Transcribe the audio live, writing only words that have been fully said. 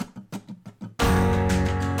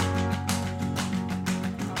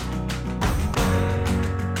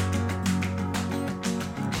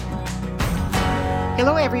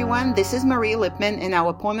Hello everyone, this is Marie Lipman and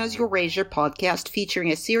our Ponos Eurasia podcast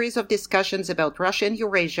featuring a series of discussions about Russia and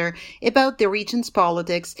Eurasia, about the region's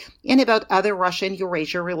politics, and about other Russian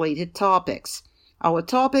Eurasia related topics. Our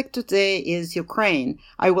topic today is Ukraine.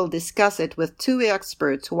 I will discuss it with two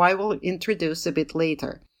experts who I will introduce a bit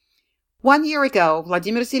later. 1 year ago,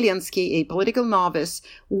 Vladimir Zelensky, a political novice,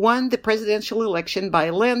 won the presidential election by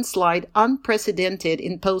a landslide unprecedented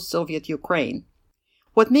in post-Soviet Ukraine.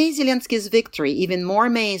 What made Zelensky's victory even more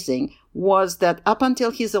amazing was that up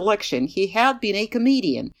until his election, he had been a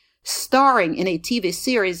comedian, starring in a TV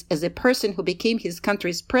series as a person who became his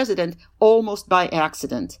country's president almost by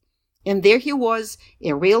accident. And there he was,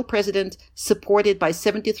 a real president, supported by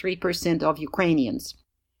 73% of Ukrainians.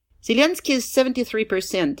 Zelensky's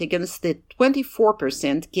 73% against the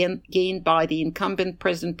 24% gained by the incumbent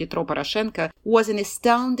President Petro Poroshenko was an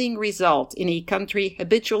astounding result in a country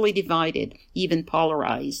habitually divided, even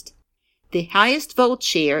polarized. The highest vote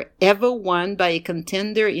share ever won by a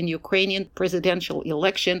contender in Ukrainian presidential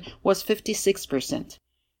election was 56%.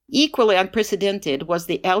 Equally unprecedented was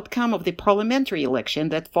the outcome of the parliamentary election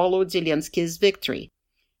that followed Zelensky's victory.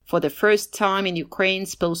 For the first time in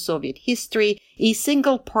Ukraine's post-Soviet history, a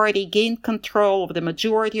single party gained control of the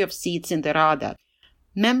majority of seats in the Rada.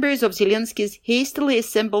 Members of Zelensky's hastily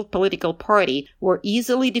assembled political party were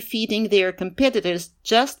easily defeating their competitors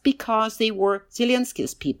just because they were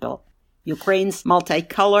Zelensky's people. Ukraine's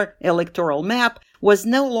multicolor electoral map was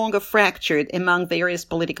no longer fractured among various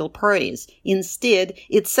political parties. Instead,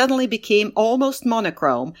 it suddenly became almost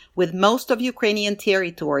monochrome, with most of Ukrainian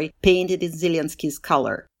territory painted in Zelensky's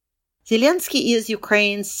color. Zelensky is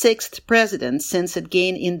Ukraine's sixth president since it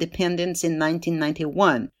gained independence in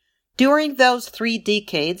 1991. During those 3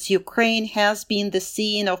 decades, Ukraine has been the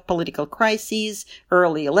scene of political crises,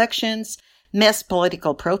 early elections, mass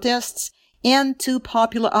political protests, and 2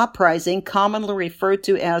 popular uprisings commonly referred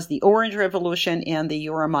to as the Orange Revolution and the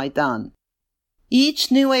Euromaidan.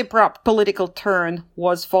 Each new abrupt political turn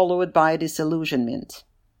was followed by a disillusionment.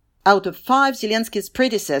 Out of 5 Zelensky's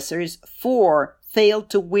predecessors, 4 failed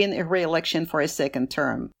to win a re-election for a second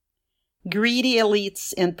term. Greedy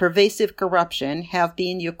elites and pervasive corruption have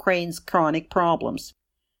been Ukraine's chronic problems.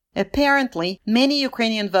 Apparently, many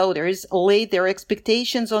Ukrainian voters laid their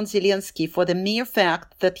expectations on Zelensky for the mere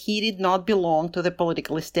fact that he did not belong to the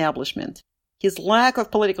political establishment. His lack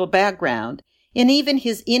of political background, and even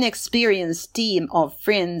his inexperienced team of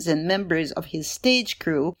friends and members of his stage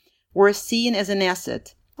crew, were seen as an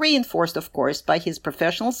asset, reinforced, of course, by his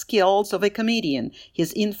professional skills of a comedian,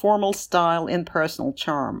 his informal style and personal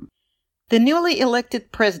charm. The newly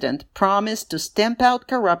elected president promised to stamp out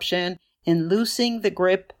corruption and loosen the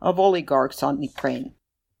grip of oligarchs on Ukraine.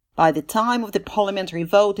 By the time of the parliamentary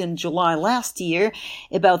vote in July last year,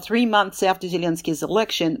 about 3 months after Zelensky's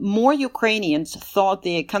election, more Ukrainians thought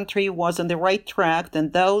their country was on the right track than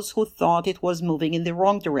those who thought it was moving in the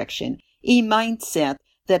wrong direction, a mindset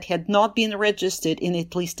that had not been registered in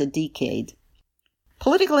at least a decade.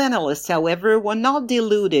 Political analysts, however, were not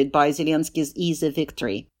deluded by Zelensky's easy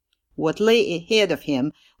victory. What lay ahead of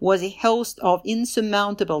him was a host of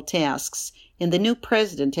insurmountable tasks, and the new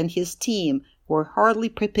president and his team were hardly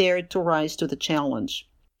prepared to rise to the challenge.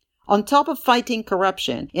 On top of fighting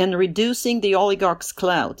corruption and reducing the oligarchs'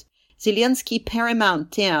 clout, Zelensky's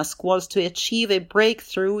paramount task was to achieve a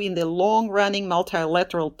breakthrough in the long-running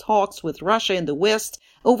multilateral talks with Russia and the West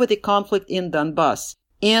over the conflict in Donbas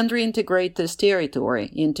and reintegrate this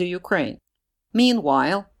territory into Ukraine.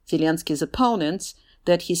 Meanwhile, Zelensky's opponents,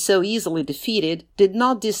 that he so easily defeated, did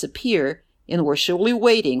not disappear and were surely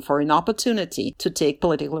waiting for an opportunity to take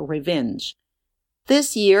political revenge.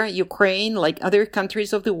 This year, Ukraine, like other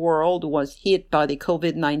countries of the world, was hit by the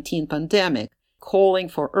COVID-19 pandemic, calling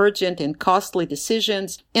for urgent and costly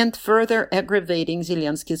decisions and further aggravating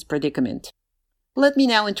Zelensky's predicament. Let me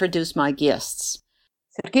now introduce my guests.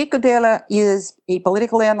 Sergei Kudela is a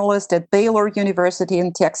political analyst at Baylor University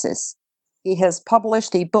in Texas. He has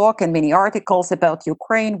published a book and many articles about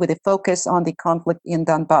Ukraine with a focus on the conflict in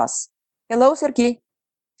Donbas. Hello, Sergei.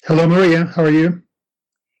 Hello, Maria. How are you?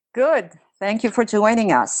 Good. Thank you for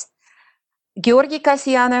joining us. Georgy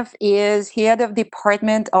Kasyanov is head of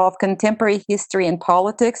Department of Contemporary History and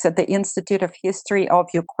Politics at the Institute of History of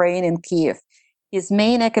Ukraine in Kiev. His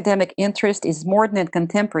main academic interest is modern and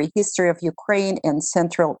contemporary history of Ukraine and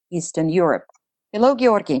Central Eastern Europe. Hello,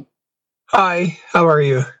 Georgy. Hi, how are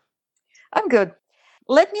you? I'm good.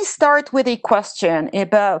 Let me start with a question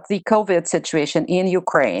about the COVID situation in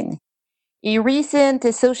Ukraine. A recent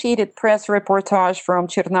Associated Press reportage from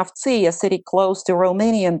Chernovtsi, a city close to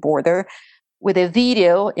Romanian border, with a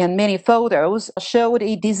video and many photos, showed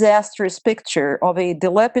a disastrous picture of a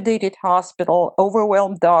dilapidated hospital,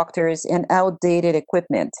 overwhelmed doctors, and outdated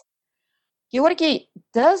equipment. Georgi,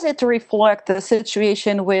 does it reflect the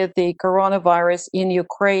situation with the coronavirus in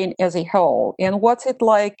Ukraine as a whole? And what's it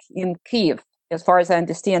like in Kyiv? As far as I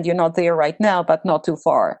understand, you're not there right now, but not too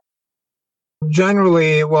far.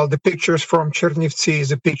 Generally, well, the pictures from Chernivtsi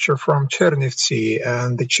is a picture from Chernivtsi,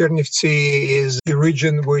 and the Chernivtsi is the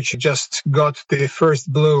region which just got the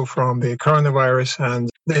first blow from the coronavirus,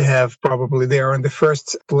 and they are in the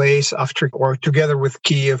first place after or together with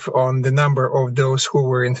Kyiv on the number of those who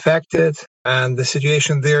were infected, and the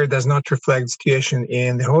situation there does not reflect the situation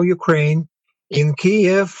in the whole Ukraine. In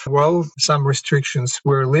Kyiv, well, some restrictions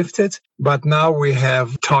were lifted, but now we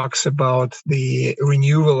have talks about the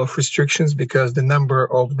renewal of restrictions because the number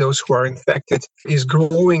of those who are infected is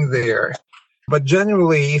growing there. But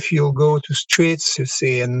generally, if you go to streets, you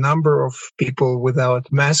see a number of people without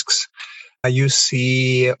masks. You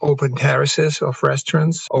see open terraces of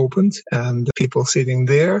restaurants opened and people sitting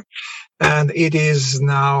there. And it is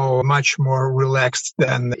now much more relaxed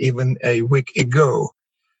than even a week ago.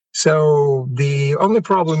 So the only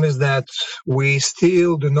problem is that we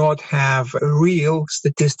still do not have real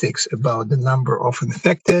statistics about the number of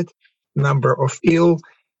infected, number of ill,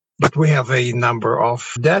 but we have a number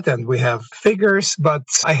of dead and we have figures, but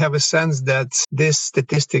I have a sense that this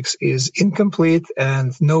statistics is incomplete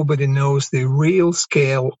and nobody knows the real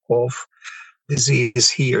scale of disease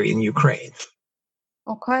here in Ukraine.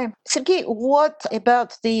 Okay. Sergei, what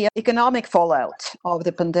about the economic fallout of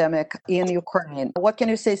the pandemic in Ukraine? What can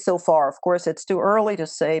you say so far? Of course, it's too early to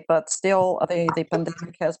say, but still, the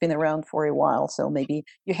pandemic has been around for a while, so maybe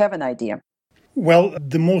you have an idea. Well,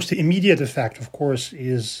 the most immediate effect, of course,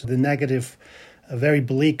 is the negative, very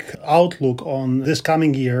bleak outlook on this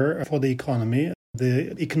coming year for the economy.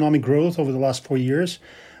 The economic growth over the last 4 years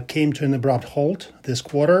came to an abrupt halt this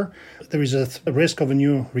quarter. There is a risk of a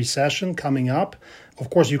new recession coming up. Of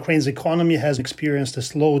course, Ukraine's economy has experienced a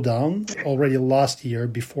slowdown already last year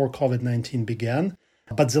before COVID-19 began.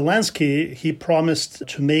 But Zelensky, he promised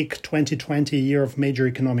to make 2020 a year of major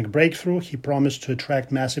economic breakthrough. He promised to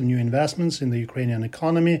attract massive new investments in the Ukrainian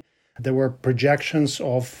economy. There were projections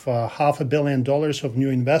of $500 million of new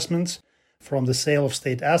investments from the sale of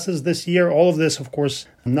state assets this year. All of this, of course,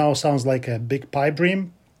 now sounds like a big pipe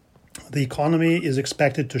dream. The economy is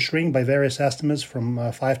expected to shrink by various estimates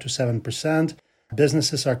from 5 to 7%.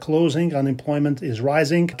 Businesses are closing, unemployment is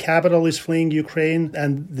rising, capital is fleeing Ukraine,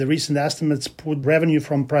 and the recent estimates put revenue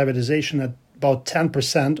from privatization at about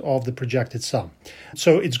 10% of the projected sum.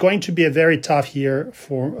 So it's going to be a very tough year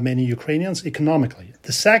for many Ukrainians economically.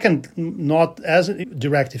 The second, not as a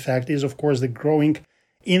direct effect, is, of course, the growing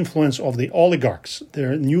influence of the oligarchs.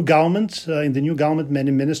 There are new governments. In the new government,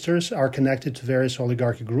 many ministers are connected to various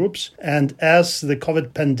oligarchic groups. And as the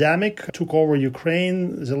COVID pandemic took over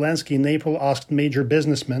Ukraine, Zelensky in April asked major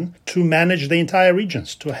businessmen to manage the entire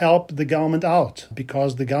regions, to help the government out,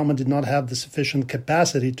 because the government did not have the sufficient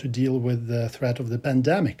capacity to deal with the threat of the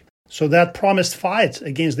pandemic. So that promised fight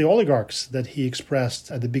against the oligarchs that he expressed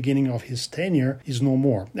at the beginning of his tenure is no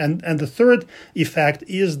more. And the third effect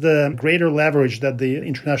is the greater leverage that the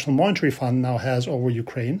International Monetary Fund now has over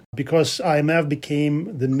Ukraine, because IMF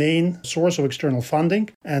became the main source of external funding,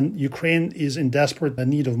 and Ukraine is in desperate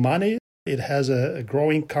need of money. It has a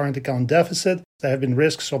growing current account deficit. There have been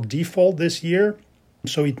risks of default this year.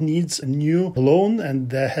 So it needs a new loan, and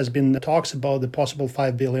there has been talks about the possible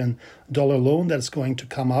 $5 billion loan that's going to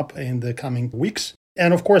come up in the coming weeks.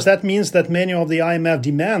 And of course, that means that many of the IMF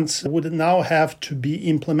demands would now have to be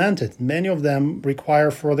implemented. Many of them require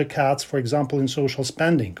further cuts, for example, in social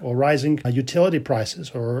spending or rising utility prices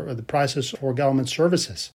or the prices for government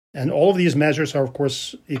services. And all of these measures are, of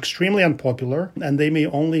course, extremely unpopular, and they may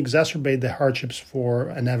only exacerbate the hardships for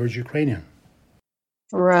an average Ukrainian.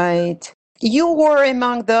 Right. You were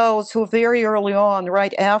among those who very early on,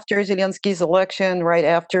 right after Zelensky's election, right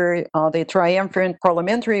after the triumphant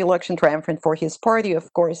parliamentary election, triumphant for his party,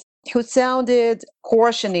 of course, who sounded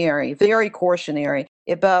cautionary, very cautionary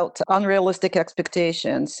about unrealistic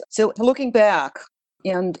expectations. So looking back,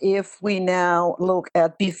 and if we now look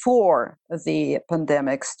at before the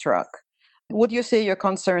pandemic struck, would you say your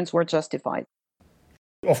concerns were justified?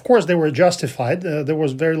 Of course, they were justified. There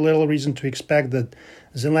was very little reason to expect that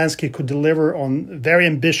Zelensky could deliver on very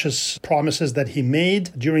ambitious promises that he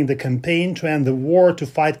made during the campaign to end the war, to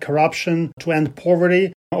fight corruption, to end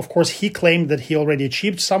poverty. Of course, he claimed that he already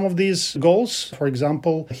achieved some of these goals. For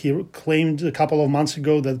example, he claimed a couple of months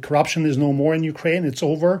ago that corruption is no more in Ukraine. It's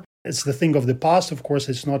over. It's the thing of the past. Of course,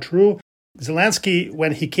 it's not true. Zelensky,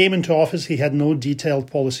 when he came into office, he had no detailed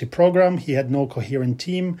policy program. He had no coherent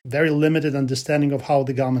team, very limited understanding of how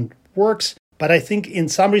the government works. But I think in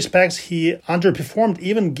some respects, he underperformed,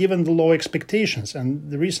 even given the low expectations.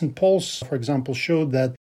 And the recent polls, for example, showed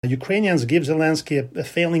that Ukrainians give Zelensky a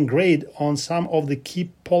failing grade on some of the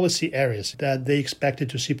key policy areas that they expected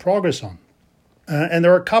to see progress on. And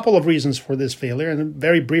there are a couple of reasons for this failure, and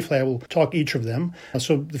very briefly I will talk each of them.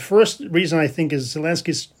 So the first reason, I think, is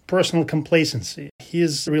Zelensky's personal complacency.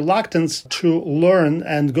 His reluctance to learn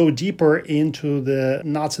and go deeper into the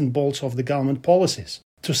nuts and bolts of the government policies.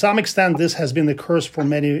 To some extent, this has been the curse for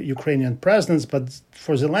many Ukrainian presidents, but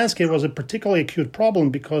for Zelensky, it was a particularly acute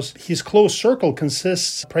problem because his close circle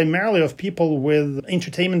consists primarily of people with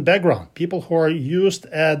entertainment background, people who are used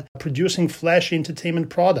at producing flashy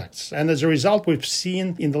entertainment products. And as a result, we've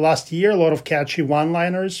seen in the last year a lot of catchy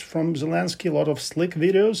one-liners from Zelensky, a lot of slick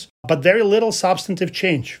videos, but very little substantive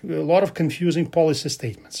change, a lot of confusing policy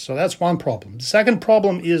statements. So that's one problem. The second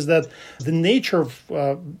problem is that the nature of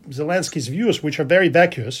Zelensky's views, which are very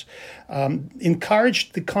vacuous,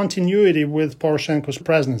 encouraged the continuity with Poroshenko's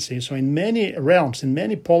presidency. So in many realms, in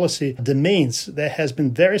many policy domains, there has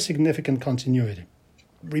been very significant continuity.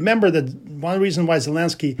 Remember that one reason why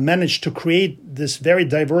Zelensky managed to create this very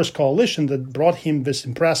diverse coalition that brought him this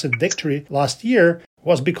impressive victory last year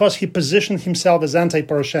was because he positioned himself as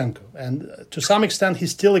anti-Poroshenko. And to some extent, he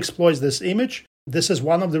still exploits this image. This is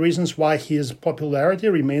one of the reasons why his popularity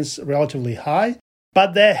remains relatively high.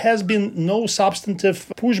 But there has been no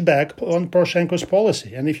substantive pushback on Poroshenko's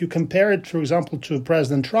policy. And if you compare it, for example, to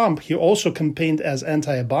President Trump, he also campaigned as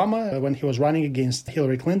anti-Obama when he was running against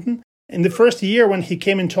Hillary Clinton. In the first year when he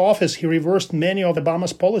came into office, he reversed many of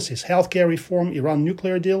Obama's policies, healthcare reform, Iran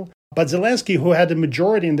nuclear deal. But Zelensky, who had a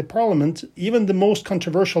majority in the parliament, even the most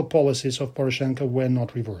controversial policies of Poroshenko were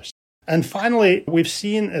not reversed. And finally, we've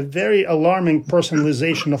seen a very alarming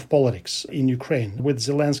personalization of politics in Ukraine with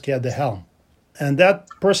Zelensky at the helm. And that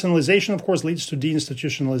personalization, of course, leads to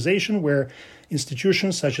deinstitutionalization, where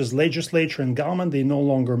institutions such as legislature and government, they no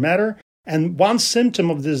longer matter. And one symptom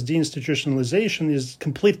of this deinstitutionalization is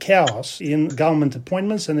complete chaos in government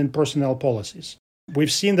appointments and in personnel policies.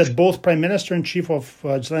 We've seen that both Prime Minister and Chief of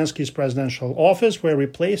Zelensky's presidential office were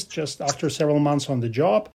replaced just after several months on the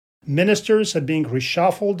job. Ministers are being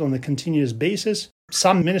reshuffled on a continuous basis.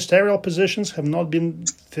 Some ministerial positions have not been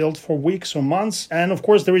filled for weeks or months. And of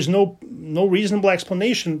course, there is no reasonable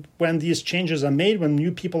explanation when these changes are made, when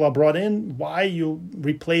new people are brought in, why you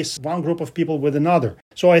replace one group of people with another.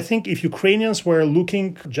 So I think if Ukrainians were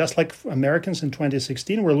looking, just like Americans in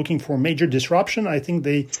 2016, were looking for major disruption, I think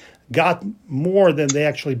they got more than they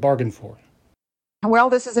actually bargained for. Well,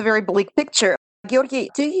 this is a very bleak picture. Georgi,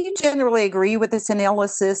 do you generally agree with this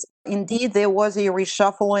analysis? Indeed, there was a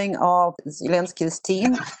reshuffling of Zelensky's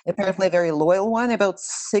team, apparently a very loyal one, about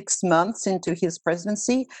 6 months into his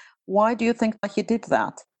presidency. Why do you think he did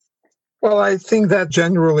that? Well, I think that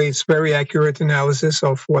generally it's very accurate analysis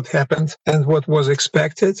of what happened and what was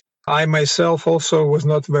expected. I myself also was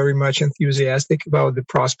not very much enthusiastic about the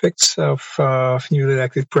prospects of newly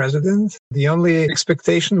elected president. The only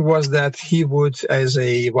expectation was that he would,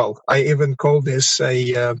 I even call this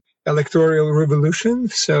a electoral revolution.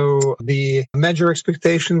 So the major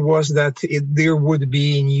expectation was that there would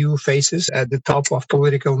be new faces at the top of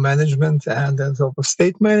political management and at the top of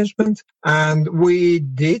state management. And we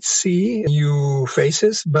did see new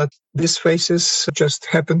faces, but these faces just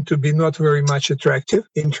happened to be not very much attractive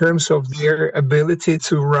in terms of their ability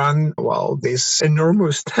to run, these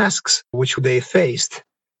enormous tasks which they faced.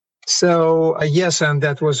 So, yes, and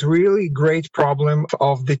that was really great problem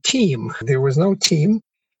of the team. There was no team.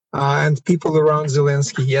 And people around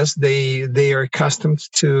Zelensky, yes, they are accustomed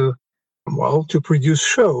to produce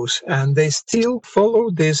shows, and they still follow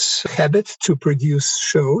this habit to produce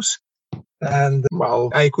shows. And,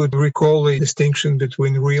 I could recall a distinction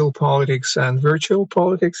between real politics and virtual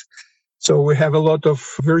politics. So we have a lot of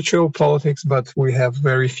virtual politics, but we have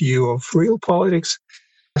very few of real politics.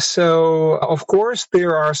 So, of course,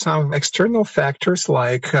 there are some external factors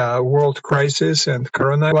like world crisis and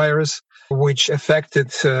coronavirus, which affected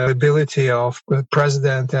the ability of the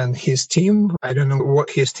president and his team, I don't know what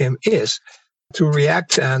his team is, to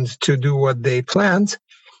react and to do what they planned.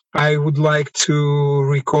 I would like to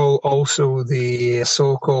recall also the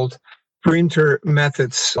so-called printer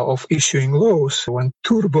methods of issuing laws, when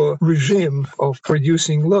turbo regime of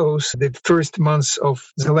producing laws, the first months of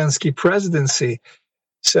Zelensky presidency.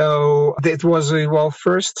 So it was a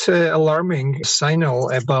first alarming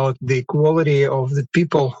signal about the quality of the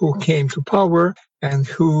people who came to power and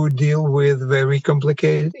who deal with very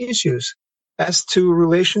complicated issues. As to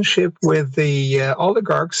relationship with the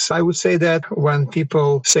oligarchs, I would say that when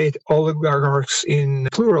people say oligarchs in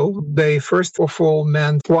plural, they first of all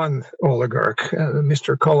meant one oligarch,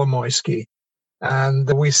 Mr. Kolomoisky.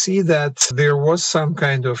 And we see that there was some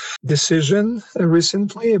kind of decision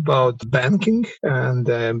recently about banking and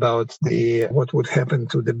about what would happen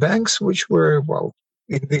to the banks, which were, well,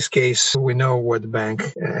 in this case, we know what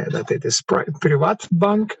bank, that it is Privat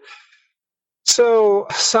Bank. So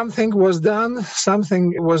something was done,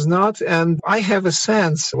 something was not, and I have a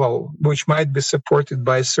sense, well, which might be supported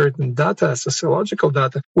by certain data, sociological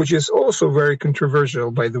data, which is also very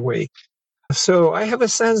controversial, by the way. So I have a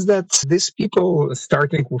sense that these people,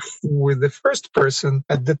 starting with the first person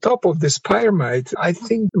at the top of this pyramid, I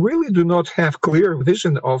think really do not have clear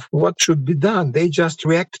vision of what should be done. They just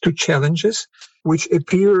react to challenges which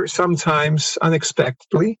appear sometimes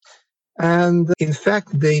unexpectedly. And in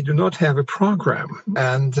fact, they do not have a program.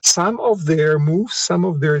 And some of their moves, some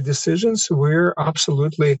of their decisions were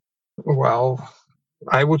absolutely, well,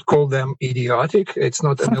 I would call them idiotic. It's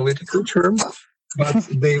not an analytical term, but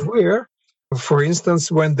they were. For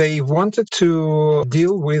instance, when they wanted to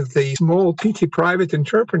deal with the small petty private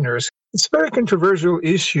entrepreneurs, it's a very controversial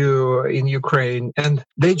issue in Ukraine, and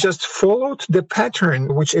they just followed the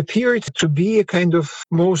pattern, which appeared to be a kind of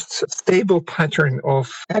most stable pattern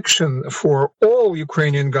of action for all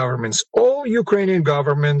Ukrainian governments. All Ukrainian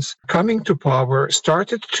governments coming to power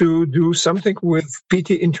started to do something with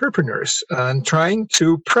petty entrepreneurs and trying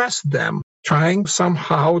to press them, trying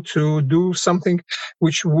somehow to do something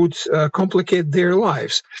which would complicate their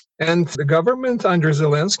lives. And the government under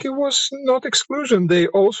Zelensky was not exclusion. They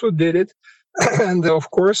also did it. And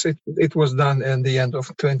of course, it was done in the end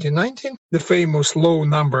of 2019. The famous low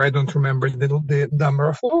number, I don't remember the number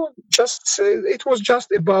of law, it was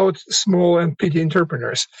just about small and petty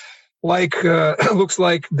entrepreneurs. Looks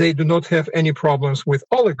like they do not have any problems with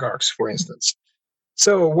oligarchs, for instance.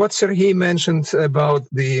 So what Sergei mentioned about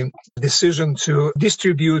the decision to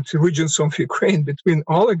distribute regions of Ukraine between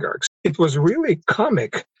oligarchs, it was really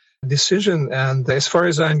comic decision. And as far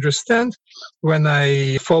as I understand, when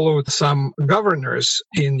I followed some governors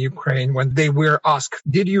in Ukraine, when they were asked,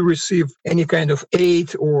 did you receive any kind of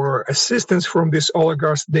aid or assistance from these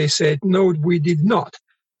oligarchs? They said, no, we did not.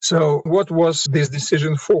 So what was this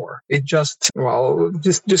decision for? It just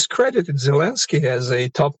discredited Zelensky as a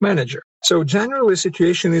top manager. So generally, the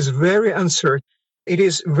situation is very uncertain. It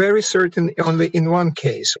is very certain only in one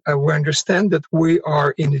case. We understand that we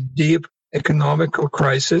are in a deep economical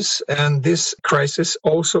crisis, and this crisis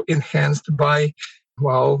also enhanced by,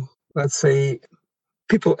 let's say,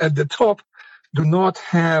 people at the top do not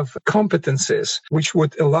have competencies which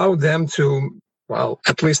would allow them to,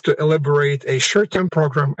 at least to elaborate a short-term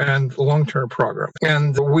program and long-term program.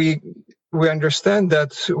 And we understand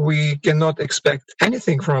that we cannot expect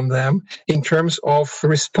anything from them in terms of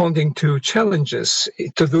responding to challenges,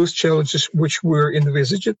 to those challenges which were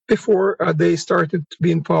envisaged before they started to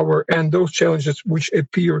be in power, and those challenges which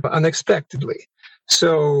appeared unexpectedly.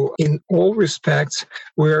 So in all respects,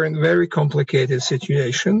 we're in a very complicated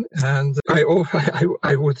situation. And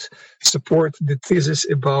I would support the thesis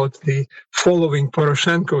about the following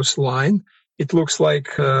Poroshenko's line. It looks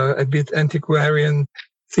like a bit antiquarian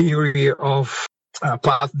theory of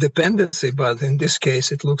path dependency, but in this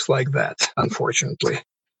case, it looks like that, unfortunately.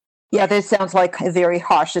 Yeah, this sounds like a very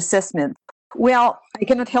harsh assessment. Well, I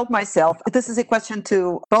cannot help myself. This is a question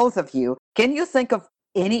to both of you. Can you think of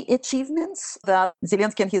any achievements that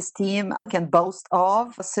Zelensky and his team can boast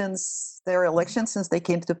of since their election, since they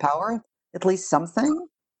came to power? At least something?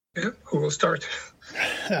 Yeah, who will start?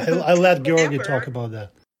 I'll let Georgi talk about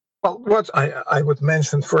that. Well, what I would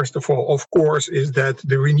mention, first of all, of course, is that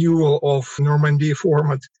the renewal of Normandy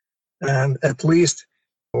format and at least,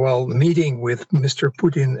 meeting with Mr.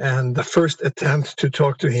 Putin and the first attempt to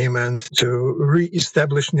talk to him and to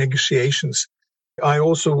re-establish negotiations. I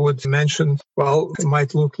also would mention, it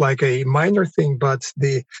might look like a minor thing, but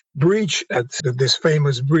the breach this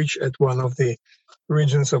famous breach at one of the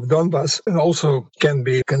regions of Donbass also can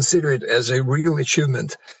be considered as a real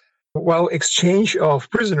achievement. While exchange of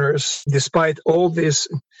prisoners, despite all these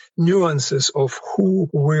nuances of who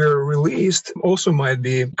were released, also might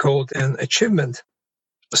be called an achievement.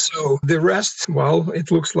 So the rest, it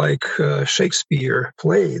looks like a Shakespeare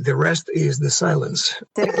play. The rest is the silence.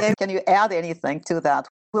 Can you add anything to that?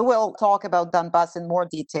 We will talk about Donbass in more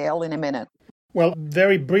detail in a minute. Well,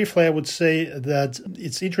 very briefly, I would say that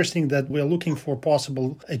it's interesting that we're looking for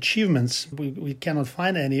possible achievements. We cannot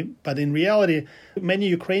find any, but in reality, many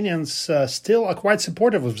Ukrainians still are quite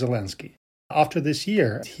supportive of Zelensky. after this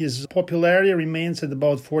year. His popularity remains at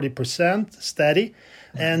about 40%, steady.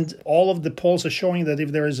 And all of the polls are showing that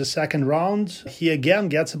if there is a second round, he again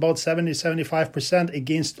gets about 70-75%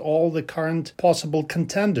 against all the current possible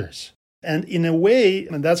contenders. And in a way,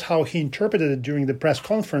 and that's how he interpreted it during the press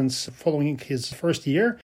conference following his first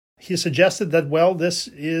year, he suggested that, well, this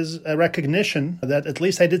is a recognition that at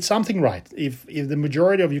least I did something right. If the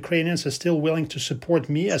majority of Ukrainians are still willing to support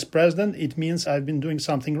me as president, it means I've been doing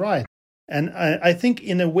something right. And I think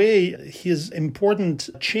in a way, his important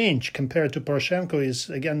change compared to Poroshenko is,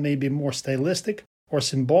 again, maybe more stylistic or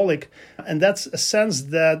symbolic. And that's a sense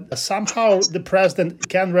that somehow the president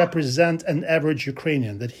can represent an average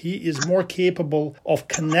Ukrainian, that he is more capable of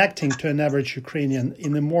connecting to an average Ukrainian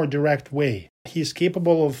in a more direct way. He's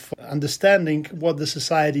capable of understanding what the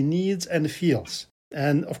society needs and feels.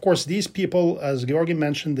 And of course, these people, as Georgi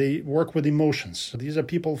mentioned, they work with emotions. So these are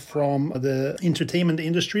people from the entertainment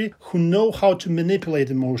industry who know how to manipulate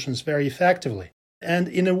emotions very effectively. And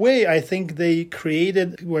in a way, I think they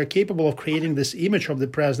were capable of creating this image of the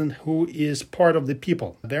president who is part of the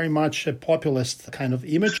people, very much a populist kind of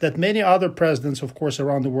image that many other presidents, of course,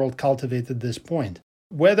 around the world cultivate at this point.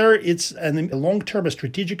 Whether it's a long-term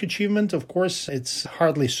strategic achievement, of course, it's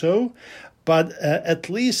hardly so. But at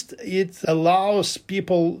least it allows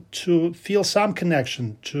people to feel some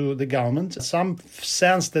connection to the government, some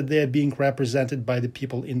sense that they are being represented by the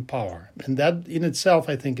people in power. And that in itself,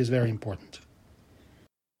 I think, is very important.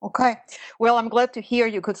 Okay. Well, I'm glad to hear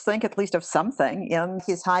you could think at least of something. And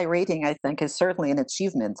his high rating, I think, is certainly an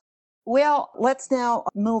achievement. Well, let's now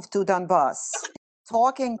move to Donbass.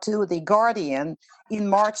 Talking to The Guardian in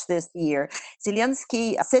March this year,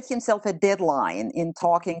 Zelensky set himself a deadline in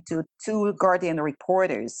talking to two Guardian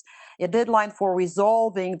reporters, a deadline for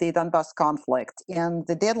resolving the Donbass conflict. And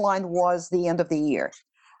the deadline was the end of the year.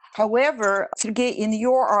 However, Sergei, in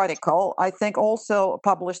your article, I think also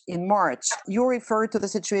published in March, you refer to the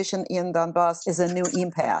situation in Donbass as a new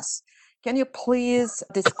impasse. Can you please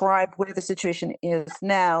describe where the situation is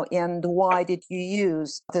now and why did you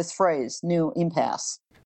use this phrase, new impasse?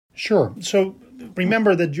 Sure. So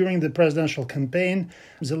remember that during the presidential campaign,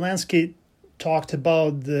 Zelensky talked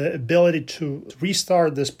about the ability to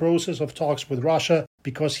restart this process of talks with Russia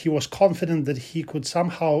because he was confident that he could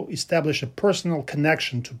somehow establish a personal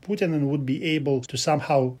connection to Putin and would be able to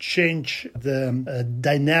somehow change the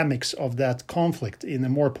dynamics of that conflict in a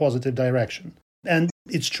more positive direction. And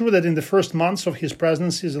it's true that in the first months of his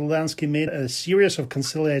presidency, Zelensky made a series of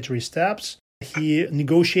conciliatory steps. He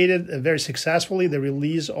negotiated very successfully the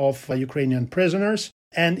release of Ukrainian prisoners.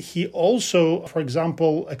 And he also, for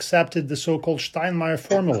example, accepted the so-called Steinmeier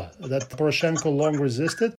formula that Poroshenko long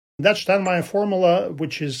resisted. That Steinmeier formula,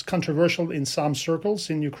 which is controversial in some circles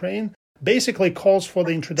in Ukraine, basically calls for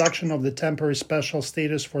the introduction of the temporary special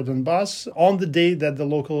status for Donbass on the day that the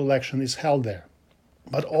local election is held there.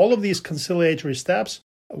 But all of these conciliatory steps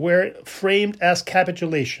were framed as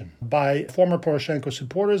capitulation by former Poroshenko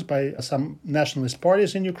supporters, by some nationalist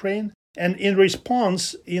parties in Ukraine. And in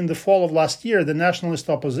response, in the fall of last year, the nationalist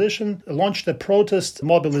opposition launched a protest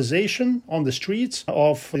mobilization on the streets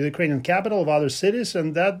of the Ukrainian capital, of other cities,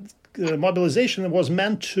 and that mobilization was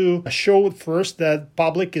meant to show first that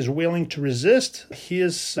public is willing to resist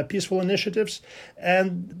his peaceful initiatives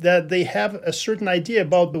and that they have a certain idea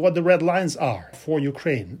about what the red lines are for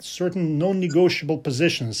Ukraine, certain non-negotiable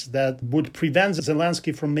positions that would prevent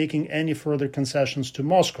Zelensky from making any further concessions to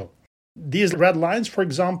Moscow. These red lines, for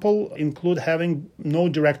example, include having no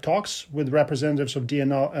direct talks with representatives of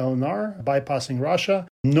DNR-LNR, bypassing Russia,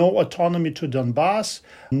 no autonomy to Donbass,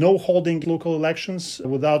 no holding local elections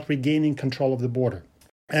without regaining control of the border.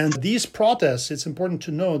 And these protests, it's important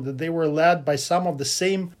to note that they were led by some of the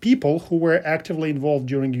same people who were actively involved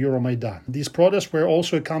during Euromaidan. These protests were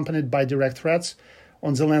also accompanied by direct threats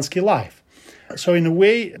on Zelensky's life. So in a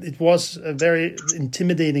way, it was a very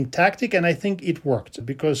intimidating tactic, and I think it worked,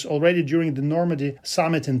 because already during the Normandy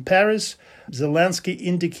summit in Paris, Zelensky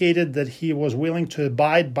indicated that he was willing to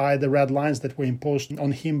abide by the red lines that were imposed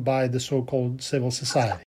on him by the so-called civil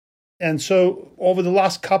society. And so over the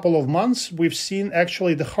last couple of months, we've seen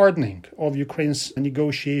actually the hardening of Ukraine's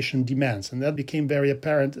negotiation demands, and that became very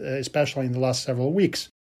apparent, especially in the last several weeks.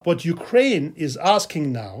 What Ukraine is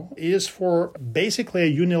asking now is for basically a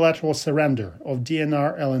unilateral surrender of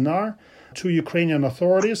DNR-LNR to Ukrainian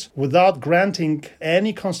authorities without granting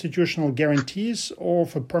any constitutional guarantees or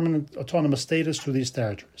for permanent autonomous status to these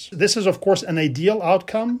territories. This is, of course, an ideal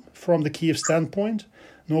outcome from the Kyiv standpoint,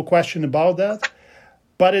 no question about that.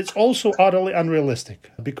 But it's also utterly unrealistic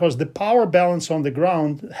because the power balance on the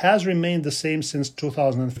ground has remained the same since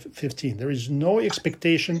 2015. There is no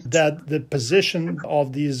expectation that the position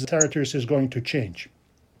of these territories is going to change.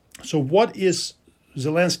 So what is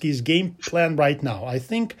Zelensky's game plan right now? I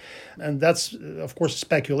think, and that's of course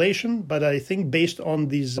speculation, but I think based on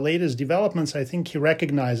these latest developments, I think he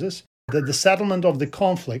recognizes that the settlement of the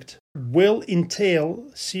conflict will entail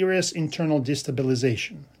serious internal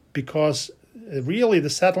destabilization because really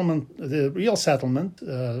the real settlement,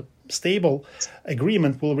 stable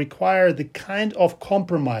agreement will require the kind of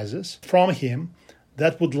compromises from him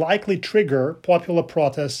that would likely trigger popular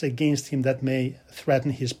protests against him that may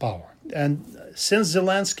threaten his power. And since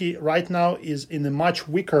Zelensky right now is in a much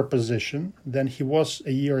weaker position than he was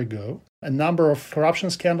a year ago, a number of corruption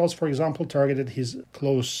scandals, for example, targeted his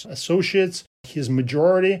close associates. His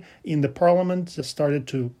majority in the parliament started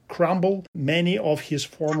to crumble. Many of his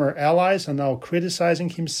former allies are now criticizing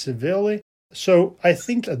him severely. So I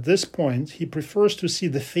think at this point, he prefers to see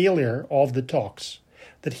the failure of the talks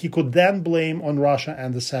that he could then blame on Russia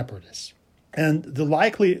and the separatists. And the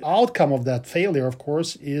likely outcome of that failure, of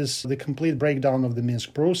course, is the complete breakdown of the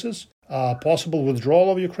Minsk process, possible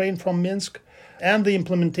withdrawal of Ukraine from Minsk, and the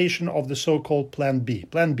implementation of the so-called Plan B.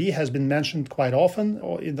 Plan B has been mentioned quite often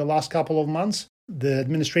in the last couple of months. The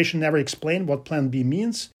administration never explained what Plan B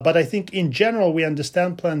means, but I think in general we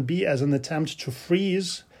understand Plan B as an attempt to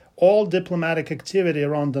freeze all diplomatic activity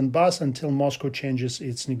around Donbass until Moscow changes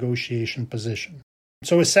its negotiation position.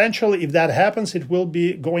 So essentially, if that happens, it will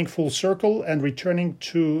be going full circle and returning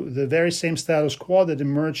to the very same status quo that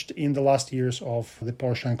emerged in the last years of the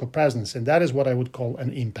Poroshenko presidency, and that is what I would call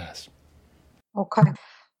an impasse. Okay.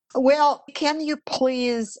 Well, can you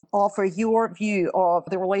please offer your view of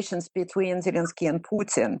the relations between Zelensky and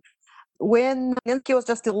Putin? When Zelensky was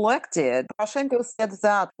just elected, Poroshenko said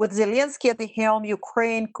that with Zelensky at the helm,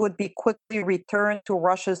 Ukraine could be quickly returned to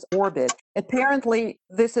Russia's orbit. Apparently,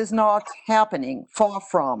 this is not happening, far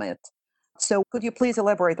from it. So could you please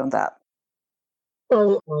elaborate on that?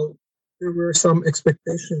 Well, there were some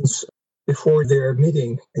expectations before their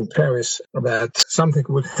meeting in Paris that something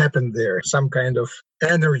would happen there, some kind of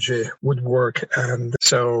energy would work, and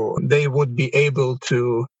so they would be able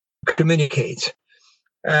to communicate.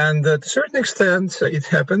 And to a certain extent, it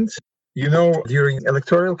happened. You know, during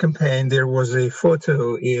electoral campaign, there was a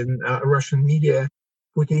photo in Russian media,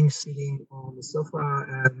 Putin sitting on the sofa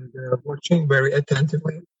and watching very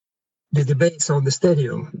attentively the debates on the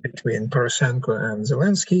stadium between Poroshenko and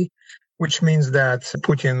Zelensky, which means that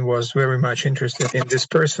Putin was very much interested in this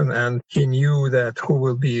person and he knew that who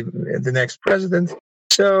will be the next president.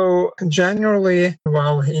 So generally,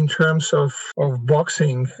 well, in terms of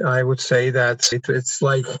boxing, I would say that it's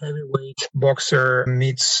like heavyweight boxer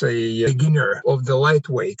meets a beginner of the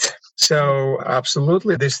lightweight. So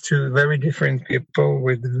absolutely, these two very different people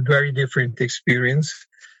with very different experience,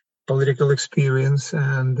 political experience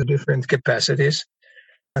and different capacities.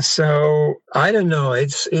 So I don't know.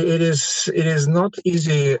 It is not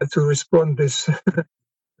easy to respond this.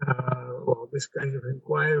 This kind of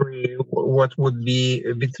inquiry, what would be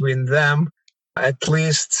between them. At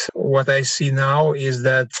least what I see now is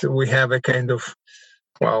that we have a kind of,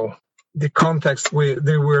 the context,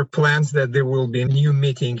 there were plans that there will be a new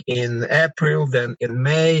meeting in April, then in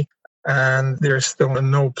May, and there's still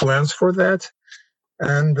no plans for that.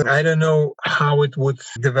 And I don't know how it would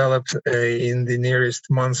develop in the nearest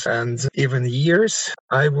months and even years.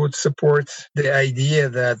 I would support the idea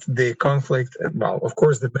that the conflict, of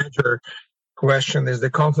course, the major question is the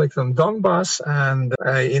conflict on Donbass, and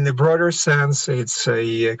in a broader sense, it's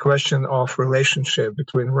a question of relationship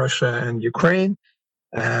between Russia and Ukraine.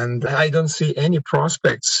 And I don't see any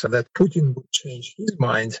prospects that Putin would change his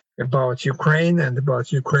mind about Ukraine and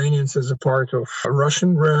about Ukrainians as a part of a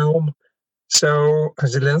Russian realm. So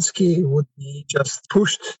Zelensky would be just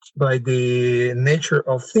pushed by the nature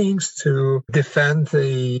of things to defend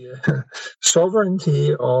the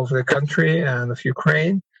sovereignty of the country and of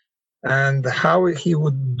Ukraine. And how he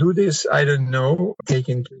would do this, I don't know,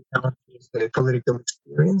 taking into account his political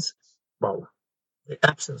experience, the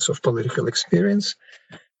absence of political experience.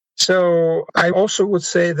 So I also would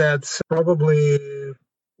say that probably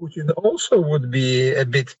Putin also would be a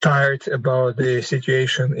bit tired about the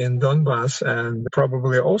situation in Donbass and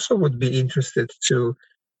probably also would be interested to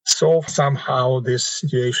solve somehow this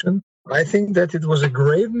situation. I think that it was a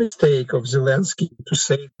grave mistake of Zelensky to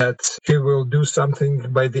say that he will do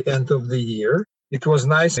something by the end of the year. It was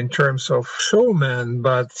nice in terms of showman,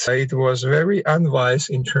 but it was very unwise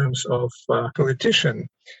in terms of politician.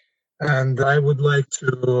 And I would like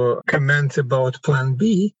to comment about Plan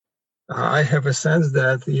B. I have a sense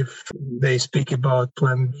that if they speak about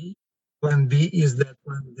Plan B is that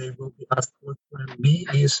when they will be asked what Plan B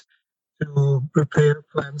is, to prepare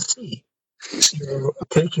Plan C. So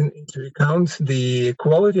taking into account the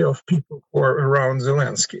quality of people who are around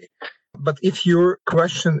Zelensky. But if your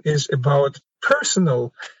question is about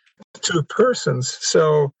personal, two persons,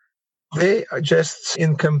 so they are just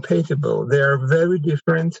incompatible. They are very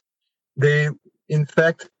different. They, in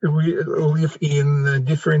fact, live in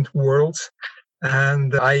different worlds.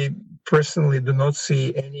 And I personally do not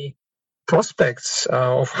see any prospects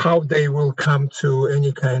of how they will come to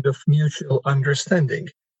any kind of mutual understanding.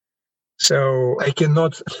 So I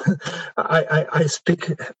cannot, I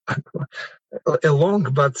speak along,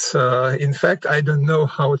 but in fact, I don't know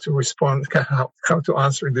how to respond, how to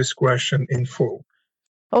answer this question in full.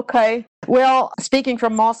 Okay. Well, speaking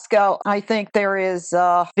from Moscow, I think there is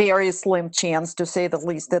a very slim chance, to say the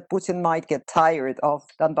least, that Putin might get tired of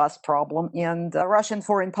Donbass problem. And Russian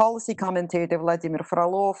foreign policy commentator Vladimir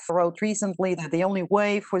Frolov wrote recently that the only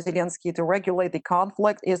way for Zelensky to regulate the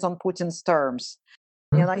conflict is on Putin's terms.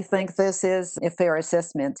 And I think this is a fair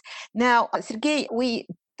assessment. Now, Sergei, we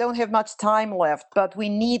don't have much time left, but we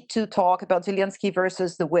need to talk about Zelensky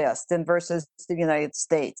versus the West and versus the United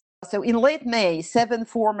States. So in late May, 7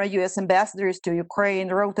 former U.S. ambassadors to Ukraine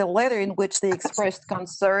wrote a letter in which they expressed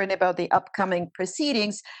concern about the upcoming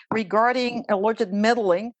proceedings regarding alleged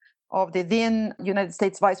meddling of the then United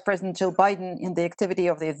States Vice President Joe Biden in the activity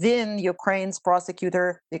of the then Ukraine's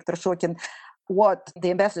prosecutor, Viktor Shokin. What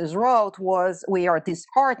the ambassadors wrote was, we are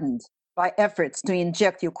disheartened by efforts to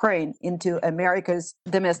inject Ukraine into America's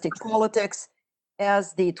domestic politics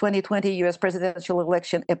as the 2020 U.S. presidential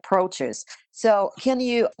election approaches. So can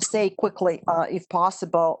you say quickly, if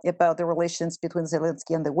possible, about the relations between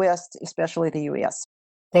Zelensky and the West, especially the U.S.?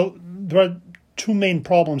 Well, there are two main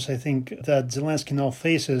problems, I think, that Zelensky now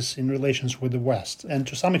faces in relations with the West. And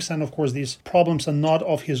to some extent, of course, these problems are not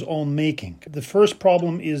of his own making. The first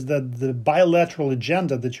problem is that the bilateral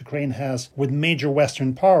agenda that Ukraine has with major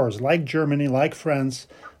Western powers, like Germany, like France,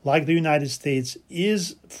 like the United States,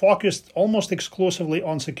 is focused almost exclusively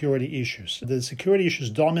on security issues. The security issues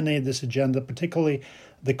dominate this agenda, particularly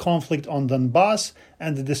the conflict on Donbass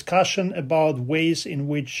and the discussion about ways in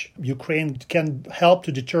which Ukraine can help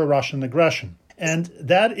to deter Russian aggression. And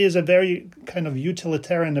that is a very kind of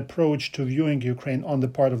utilitarian approach to viewing Ukraine on the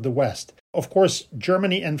part of the West. Of course,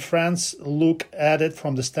 Germany and France look at it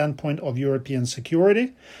from the standpoint of European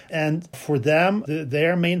security. And for them,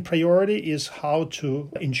 their main priority is how to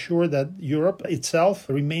ensure that Europe itself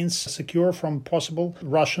remains secure from possible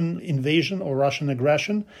Russian invasion or Russian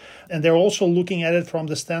aggression. And they're also looking at it from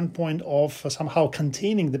the standpoint of somehow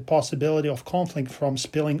containing the possibility of conflict from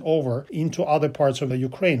spilling over into other parts of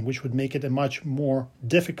Ukraine, which would make it a much more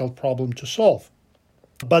difficult problem to solve.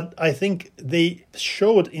 But I think they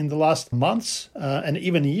showed in the last months and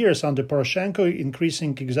even years under Poroshenko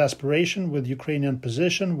increasing exasperation with Ukrainian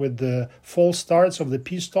position, with the false starts of the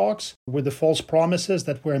peace talks, with the false promises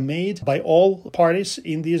that were made by all parties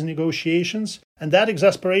in these negotiations. And that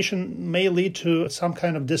exasperation may lead to some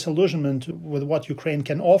kind of disillusionment with what Ukraine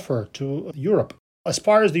can offer to Europe. As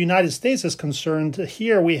far as the United States is concerned,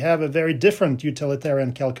 here we have a very different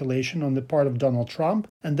utilitarian calculation on the part of Donald Trump.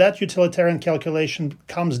 And that utilitarian calculation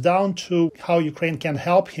comes down to how Ukraine can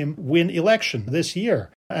help him win election this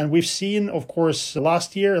year. And we've seen, of course,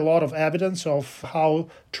 last year a lot of evidence of how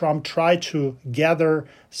Trump tried to gather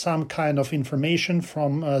some kind of information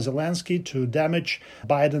from Zelensky to damage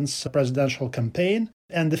Biden's presidential campaign.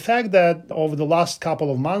 And the fact that over the last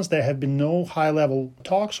couple of months there have been no high-level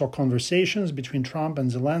talks or conversations between Trump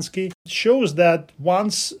and Zelensky shows that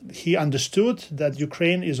once he understood that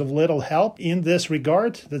Ukraine is of little help in this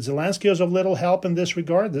regard, that Zelensky is of little help in this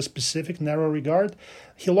regard, this specific narrow regard,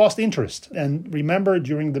 he lost interest. And remember,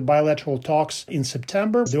 during the bilateral talks in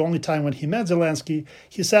September, the only time when he met Zelensky,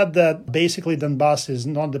 he said that basically Donbass is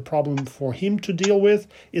not the problem for him to deal with,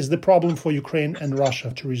 is the problem for Ukraine and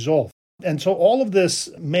Russia to resolve. And so all of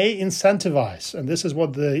this may incentivize, and this is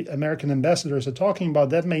what the American ambassadors are talking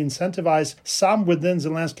about, that may incentivize some within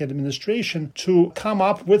Zelensky administration to come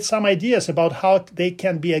up with some ideas about how they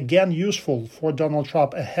can be again useful for Donald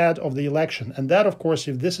Trump ahead of the election. And that, of course,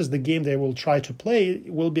 if this is the game they will try to play,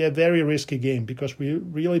 will be a very risky game because we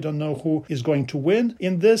really don't know who is going to win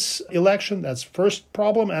in this election. That's first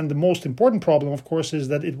problem. And the most important problem, of course, is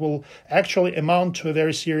that it will actually amount to a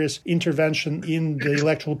very serious intervention in the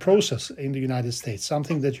electoral process in the United States,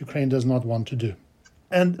 something that Ukraine does not want to do.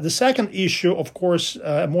 And the second issue, of course,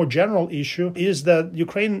 a more general issue, is that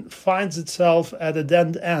Ukraine finds itself at a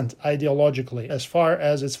dead end ideologically as far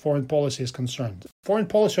as its foreign policy is concerned. Foreign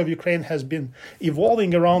policy of Ukraine has been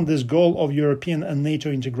evolving around this goal of European and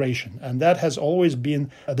NATO integration, and that has always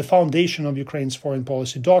been the foundation of Ukraine's foreign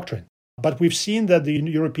policy doctrine. But we've seen that the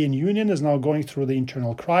European Union is now going through the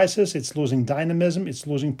internal crisis. It's losing dynamism, it's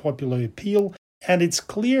losing popular appeal. And it's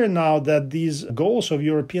clear now that these goals of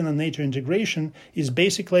European and NATO integration is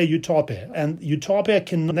basically a utopia. And utopia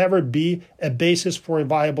can never be a basis for a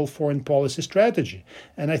viable foreign policy strategy.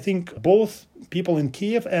 And I think both people in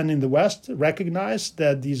Kiev and in the West recognize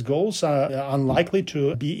that these goals are unlikely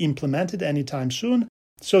to be implemented anytime soon.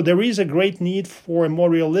 So there is a great need for a more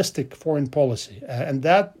realistic foreign policy. And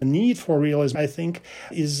that need for realism, I think,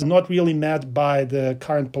 is not really met by the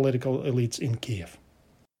current political elites in Kiev.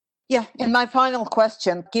 Yeah, and my final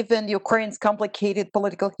question, given Ukraine's complicated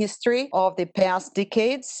political history of the past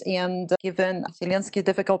decades and given Zelensky's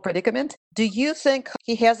difficult predicament, do you think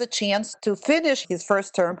he has a chance to finish his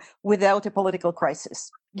first term without a political crisis?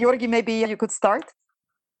 Georgy, maybe you could start?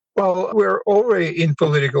 Well, we're already in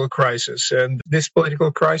political crisis, and this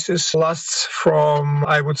political crisis lasts from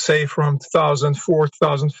 2004,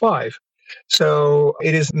 2005. So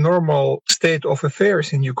it is normal state of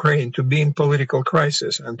affairs in Ukraine to be in political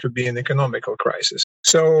crisis and to be in economical crisis.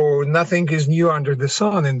 So nothing is new under the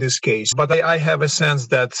sun in this case. But I have a sense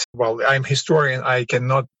that, I'm a historian, I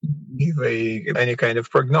cannot give any kind of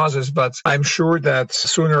prognosis, but I'm sure that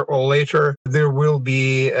sooner or later there will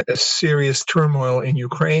be a serious turmoil in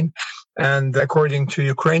Ukraine. And according to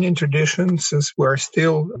Ukrainian tradition, since we're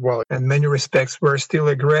still, in many respects, we're still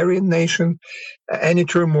an agrarian nation, any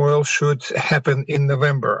turmoil should happen in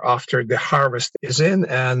November after the harvest is in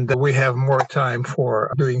and we have more time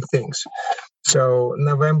for doing things. So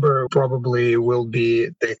November probably will be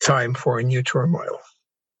the time for a new turmoil.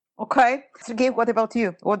 Okay. Sergei, what about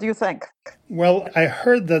you? What do you think? Well, I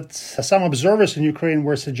heard that some observers in Ukraine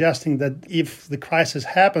were suggesting that if the crisis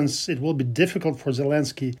happens, it will be difficult for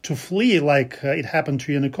Zelensky to flee like it happened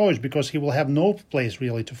to Yanukovych, because he will have no place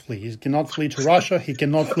really to flee. He cannot flee to Russia. He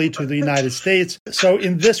cannot flee to the United States. So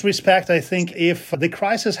in this respect, I think if the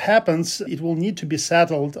crisis happens, it will need to be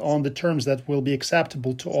settled on the terms that will be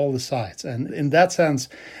acceptable to all the sides. And in that sense,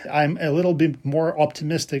 I'm a little bit more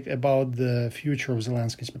optimistic about the future of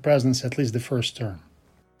Zelensky's presidency, at least the first term.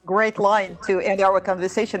 Great line to end our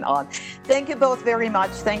conversation on. Thank you both very much.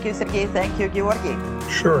 Thank you, Sergei. Thank you, Georgy.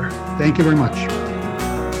 Sure. Thank you very much.